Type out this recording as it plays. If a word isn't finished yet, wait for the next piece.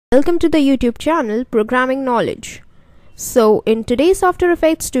Welcome to the YouTube channel Programming Knowledge. So in today's After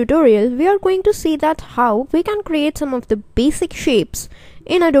Effects tutorial, we are going to see that how we can create some of the basic shapes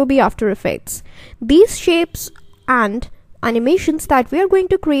in Adobe After Effects. These shapes and animations that we are going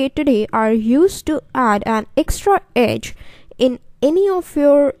to create today are used to add an extra edge in any of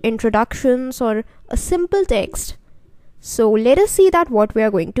your introductions or a simple text. So let us see that what we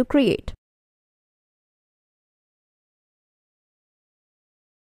are going to create.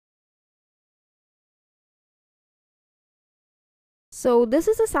 So this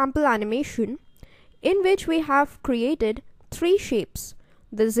is a sample animation in which we have created three shapes: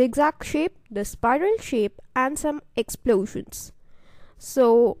 the zigzag shape, the spiral shape, and some explosions.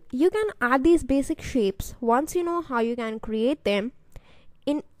 So you can add these basic shapes once you know how you can create them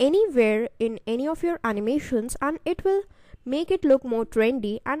in anywhere in any of your animations, and it will make it look more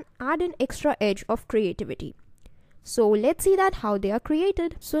trendy and add an extra edge of creativity. So let's see that how they are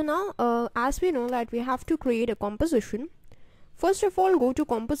created. So now as we know that we have to create a composition. First of all, go to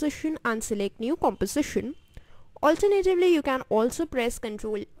composition and select new composition. Alternatively, you can also press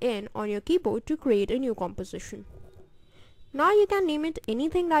Ctrl N on your keyboard to create a new composition. Now you can name it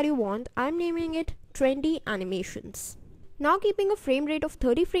anything that you want. I'm naming it Trendy Animations. Now, keeping a frame rate of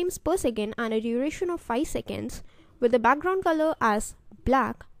 30 frames per second and a duration of 5 seconds with the background color as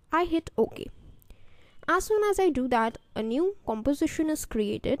black, I hit OK. As soon as I do that, a new composition is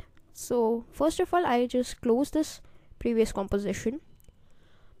created. So first of all, I just close this previous composition.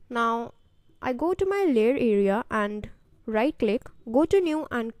 Now I go to my layer area and right click, go to new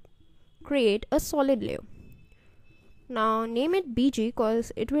and create a solid layer. Now name it BG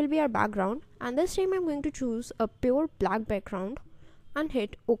because it will be our background, and this time I'm going to choose a pure black background and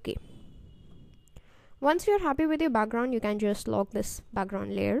hit OK. Once you're happy with your background, you can just lock this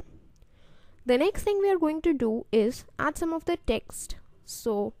background layer. The next thing we are going to do is add some of the text.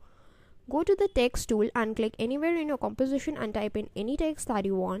 So go to the text tool and click anywhere in your composition and type in any text that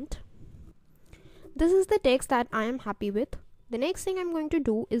you want. This is the text that I am happy with. The next thing I'm going to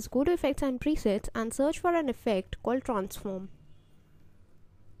do is go to effects and presets and search for an effect called transform.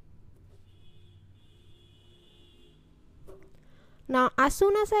 Now as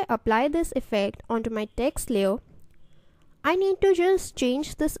soon as I apply this effect onto my text layer, I need to just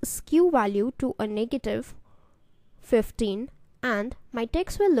change this skew value to a -15 and my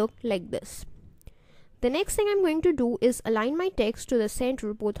text will look like this. The next thing I'm going to do is align my text to the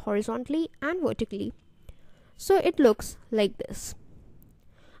center both horizontally and vertically, so it looks like this.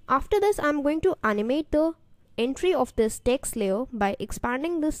 After this, I'm going to animate the entry of this text layer by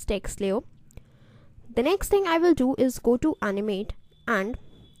expanding this text layer. The next thing I will do is go to animate and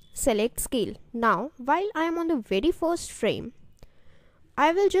select scale. Now while I am on the very first frame,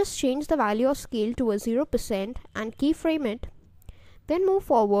 I will just change the value of scale to a 0% and keyframe it. Then move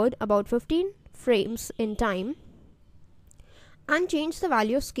forward about 15 frames in time and change the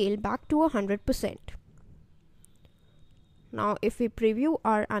value of scale back to 100%. Now if we preview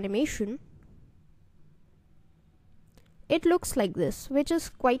our animation, it looks like this, which is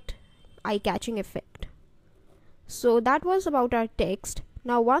quite eye-catching effect. So that was about our text.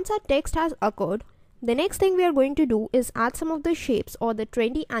 Now once our text has occurred, the next thing we are going to do is add some of the shapes or the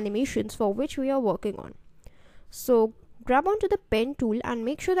trendy animations for which we are working on. So grab onto the pen tool and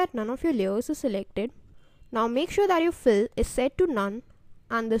make sure that none of your layers is selected. Now make sure that your fill is set to none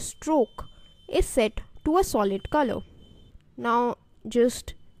and the stroke is set to a solid color. Now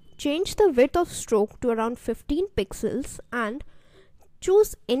just change the width of stroke to around 15 pixels and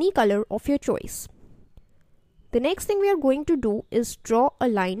choose any color of your choice. The next thing we are going to do is draw a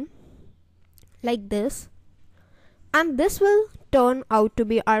line like this, and this will turn out to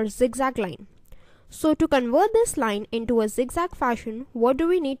be our zigzag line. So to convert this line into a zigzag fashion, what do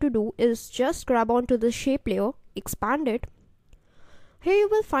we need to do is just grab onto the shape layer, expand it. Here you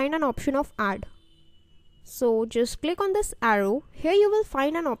will find an option of add. So just click on this arrow. Here you will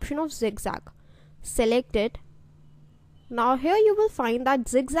find an option of zigzag. Select it. Now here you will find that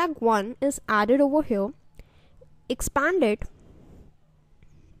zigzag 1 is added over here. Expand it.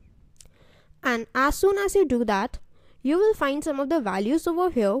 And as soon as you do that, you will find some of the values over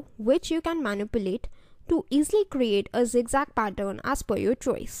here which you can manipulate to easily create a zigzag pattern as per your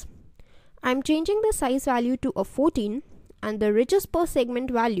choice. I'm changing the size value to a 14 and the ridges per segment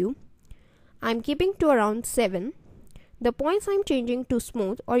value I'm keeping to around 7. The points I'm changing to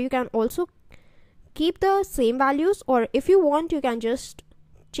smooth, or you can also keep the same values, or if you want you can just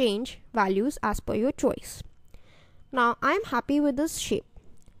change values as per your choice. Now I'm happy with this shape.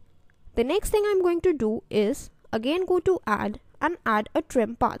 The next thing I'm going to do is again go to add and add a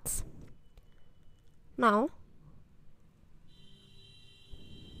trim paths. Now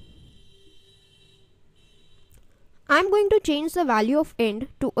I'm going to change the value of end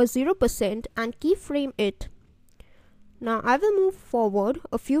to a 0% and keyframe it. Now I will move forward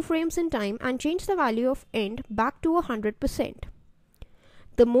a few frames in time and change the value of end back to 100%.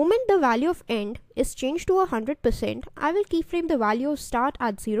 The moment the value of end is changed to 100%, I will keyframe the value of start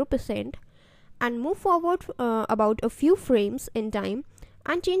at 0% and move forward about a few frames in time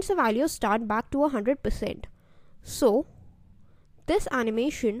and change the value of start back to 100%. So this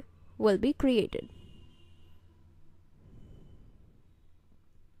animation will be created.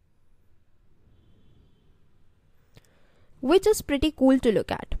 Which is pretty cool to look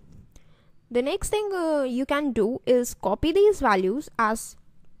at. The next thing you can do is copy these values as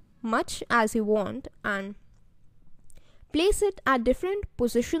much as you want and place it at different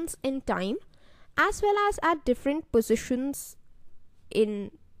positions in time as well as at different positions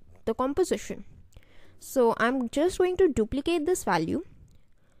in the composition. So I'm just going to duplicate this value.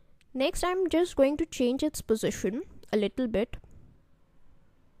 Next, I'm just going to change its position a little bit.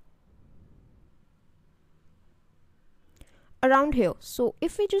 Around here. So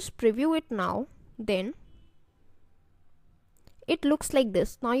if we just preview it now, then it looks like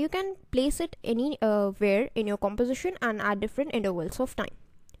this. Now you can place it anywhere in your composition and at different intervals of time.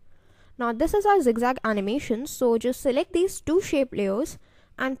 Now this is our zigzag animation, so just select these two shape layers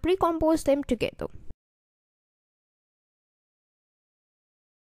and pre-compose them together.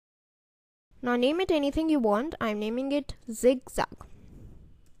 Now name it anything you want. I'm naming it Zig Zag.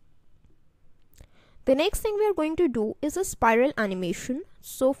 The next thing we are going to do is a spiral animation.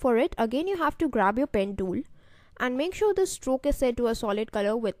 So for it, again you have to grab your pen tool and make sure the stroke is set to a solid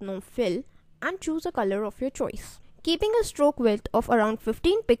color with no fill and choose a color of your choice. Keeping a stroke width of around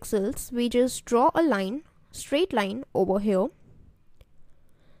 15 pixels, we just draw a line, straight line over here.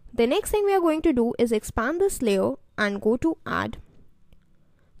 The next thing we are going to do is expand this layer and go to add.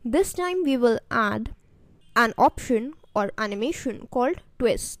 This time we will add an option or animation called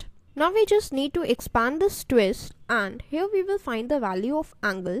twist. Now we just need to expand this twist and here we will find the value of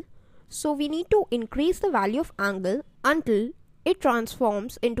angle. So we need to increase the value of angle until it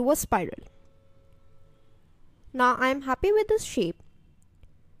transforms into a spiral. Now I am happy with this shape.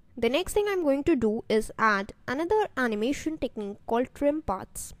 The next thing I'm going to do is add another animation technique called trim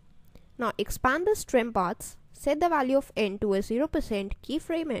paths. Now expand this trim paths, set the value of end to a 0%,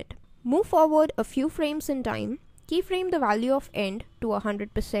 keyframe it. Move forward a few frames in time, keyframe the value of end to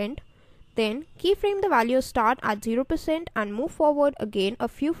 100%, then keyframe the value of start at 0% and move forward again a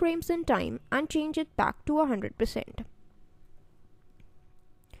few frames in time and change it back to 100%.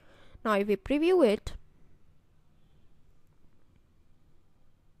 Now if we preview it,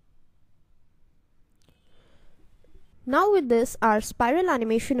 now with this our spiral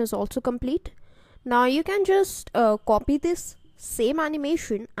animation is also complete. Now you can just copy this same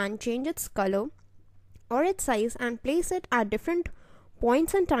animation and change its color or its size and place it at different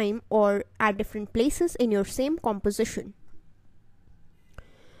points in time or at different places in your same composition.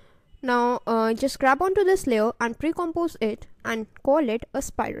 Now just grab onto this layer and pre-compose it and call it a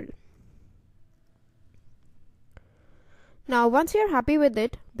spiral. Now once you're happy with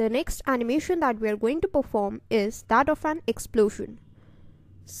it, the next animation that we are going to perform is that of an explosion.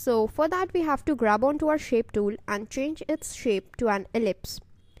 So for that we have to grab onto our shape tool and change its shape to an ellipse.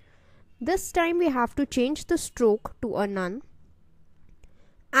 This time we have to change the stroke to a none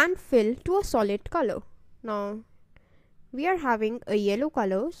and fill to a solid color. Now we are having a yellow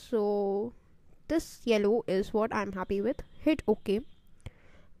color, so this yellow is what I'm happy with. Hit OK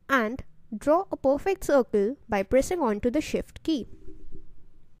and draw a perfect circle by pressing onto the shift key.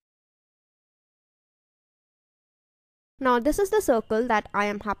 Now this is the circle that I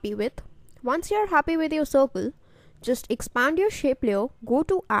am happy with. Once you are happy with your circle, just expand your shape layer, go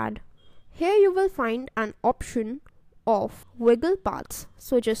to add. Here you will find an option of wiggle paths.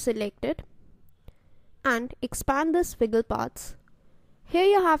 So just select it and expand this wiggle paths. Here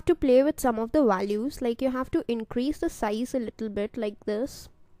you have to play with some of the values, like you have to increase the size a little bit like this.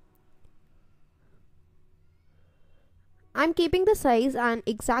 I'm keeping the size an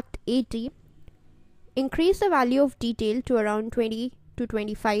exact 80. Increase the value of detail to around 20 to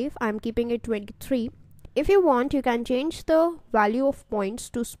 25. I'm keeping it 23. If you want, you can change the value of points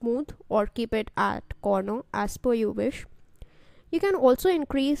to smooth or keep it at corner as per you wish. You can also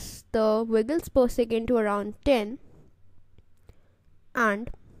increase the wiggles per second to around 10.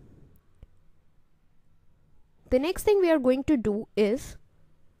 And the next thing we are going to do is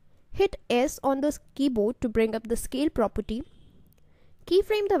hit S on the keyboard to bring up the scale property.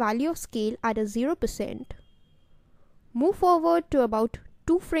 Keyframe the value of scale at a 0%. Move forward to about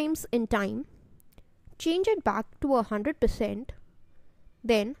 2 frames in time. Change it back to 100%.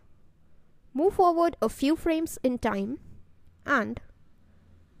 Then Move forward a few frames in time and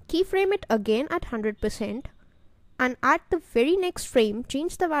keyframe it again at 100%, and at the very next frame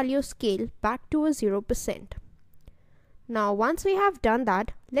change the value scale back to a 0%. Now once we have done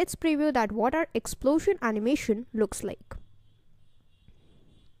that, let's preview that what our explosion animation looks like.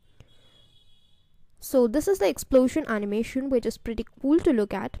 So this is the explosion animation, which is pretty cool to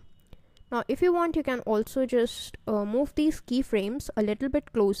look at. Now if you want, you can also just move these keyframes a little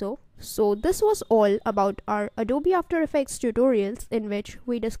bit closer. So this was all about our Adobe After Effects tutorials, in which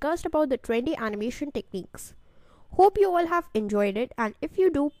we discussed about the trendy animation techniques. Hope you all have enjoyed it, and if you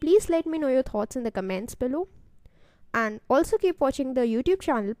do, please let me know your thoughts in the comments below. And also keep watching the YouTube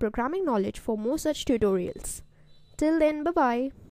channel Programming Knowledge for more such tutorials. Till then, bye bye.